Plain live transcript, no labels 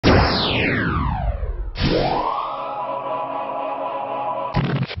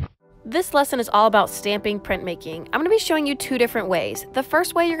This lesson is all about stamping printmaking. I'm going to be showing you two different ways. The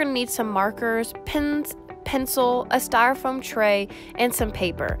first way, you're going to need some markers, pens, pencil, a styrofoam tray, and some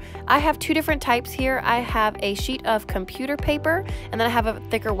paper. I have two different types here. I have a sheet of computer paper, and then I have a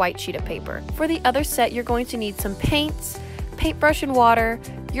thicker white sheet of paper. For the other set, you're going to need some paints, paintbrush and water,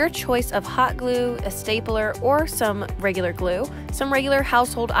 your choice of hot glue, a stapler, or some regular glue, some regular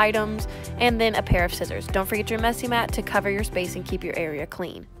household items, and then a pair of scissors. Don't forget your messy mat to cover your space and keep your area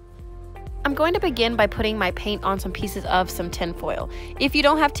clean. I'm going to begin by putting my paint on some pieces of some tin foil. If you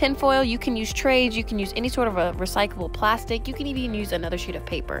don't have tin foil, you can use trays, you can use any sort of a recyclable plastic, you can even use another sheet of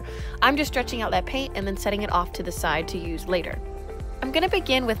paper. I'm just stretching out that paint and then setting it off to the side to use later. I'm going to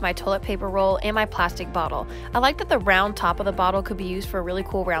begin with my toilet paper roll and my plastic bottle. I like that the round top of the bottle could be used for a really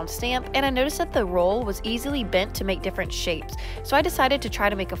cool round stamp, and I noticed that the roll was easily bent to make different shapes. So I decided to try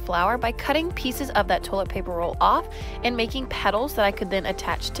to make a flower by cutting pieces of that toilet paper roll off and making petals that I could then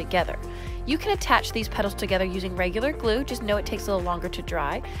attach together. You can attach these petals together using regular glue, just know it takes a little longer to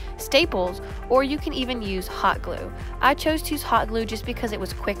dry, staples, or you can even use hot glue. I chose to use hot glue just because it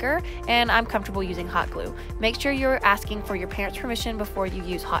was quicker and I'm comfortable using hot glue. Make sure you're asking for your parents' permission before you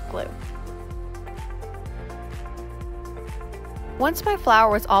use hot glue. Once my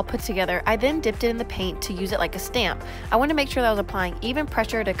flower was all put together, I then dipped it in the paint to use it like a stamp. I wanted to make sure that I was applying even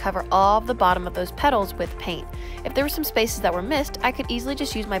pressure to cover all of the bottom of those petals with paint. If there were some spaces that were missed, I could easily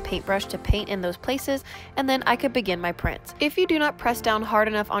just use my paintbrush to paint in those places, and then I could begin my prints. If you do not press down hard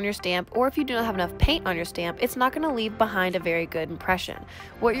enough on your stamp, or if you do not have enough paint on your stamp, it's not going to leave behind a very good impression.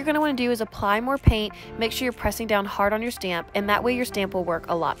 What you're going to want to do is apply more paint, make sure you're pressing down hard on your stamp, and that way your stamp will work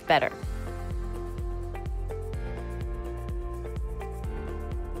a lot better.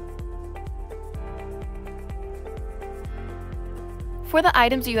 For the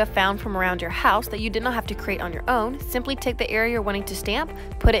items that you have found from around your house that you did not have to create on your own, simply take the area you're wanting to stamp,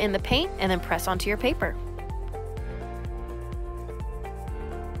 put it in the paint, and then press onto your paper.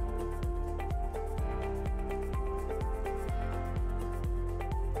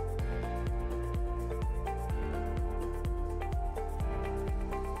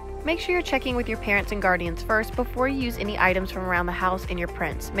 Make sure you're checking with your parents and guardians first before you use any items from around the house in your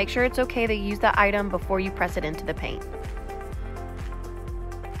prints. Make sure it's okay to use that item before you press it into the paint.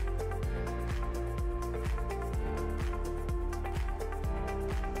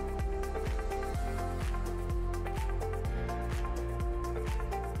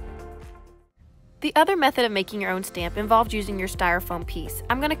 The other method of making your own stamp involved using your styrofoam piece.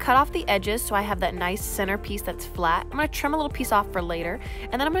 I'm going to cut off the edges so I have that nice center piece that's flat. I'm going to trim a little piece off for later,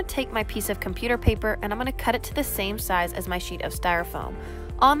 and then I'm going to take my piece of computer paper and I'm going to cut it to the same size as my sheet of styrofoam.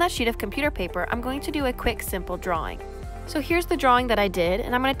 On that sheet of computer paper, I'm going to do a quick simple drawing. So here's the drawing that I did,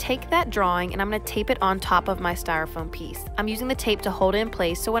 and I'm going to take that drawing and I'm going to tape it on top of my styrofoam piece. I'm using the tape to hold it in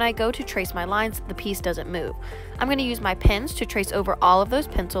place so when I go to trace my lines, the piece doesn't move. I'm going to use my pens to trace over all of those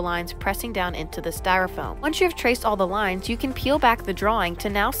pencil lines, pressing down into the styrofoam. Once you have traced all the lines, you can peel back the drawing to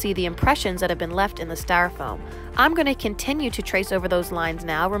now see the impressions that have been left in the styrofoam. I'm going to continue to trace over those lines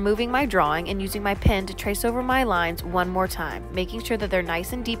now, removing my drawing and using my pen to trace over my lines one more time, making sure that they're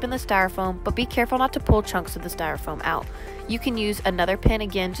nice and deep in the styrofoam, but be careful not to pull chunks of the styrofoam out. You can use another pen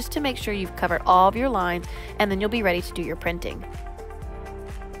again just to make sure you've covered all of your lines, and then you'll be ready to do your printing.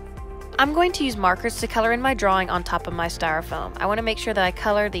 I'm going to use markers to color in my drawing on top of my styrofoam. I want to make sure that I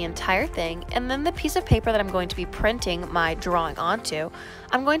color the entire thing, and then the piece of paper that I'm going to be printing my drawing onto,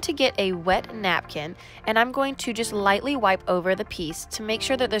 I'm going to get a wet napkin and I'm going to just lightly wipe over the piece to make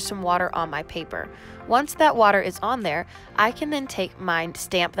sure that there's some water on my paper. Once that water is on there, I can then take my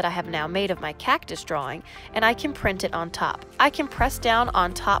stamp that I have now made of my cactus drawing and I can print it on top. I can press down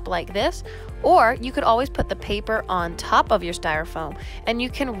on top like this, or you could always put the paper on top of your styrofoam and you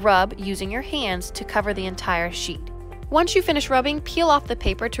can rub using your hands to cover the entire sheet. Once you finish rubbing, peel off the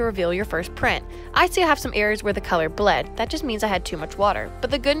paper to reveal your first print. I see I have some areas where the color bled. That just means I had too much water. But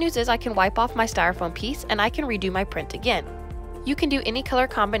the good news is I can wipe off my styrofoam piece and I can redo my print again. You can do any color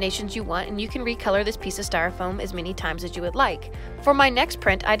combinations you want, and you can recolor this piece of styrofoam as many times as you would like. For my next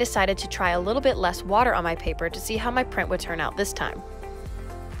print, I decided to try a little bit less water on my paper to see how my print would turn out this time.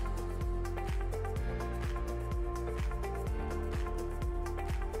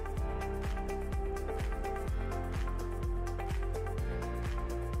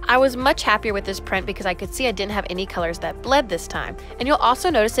 I was much happier with this print because I could see I didn't have any colors that bled this time. And you'll also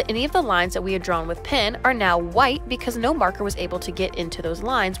notice that any of the lines that we had drawn with pen are now white because no marker was able to get into those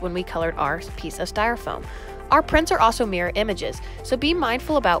lines when we colored our piece of styrofoam. Our prints are also mirror images, so be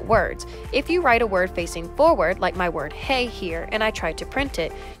mindful about words. If you write a word facing forward, like my word hey here, and I try to print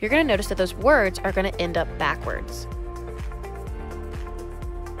it, you're going to notice that those words are going to end up backwards.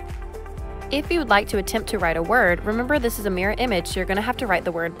 If you would like to attempt to write a word, remember this is a mirror image, so you're going to have to write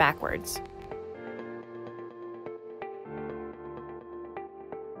the word backwards.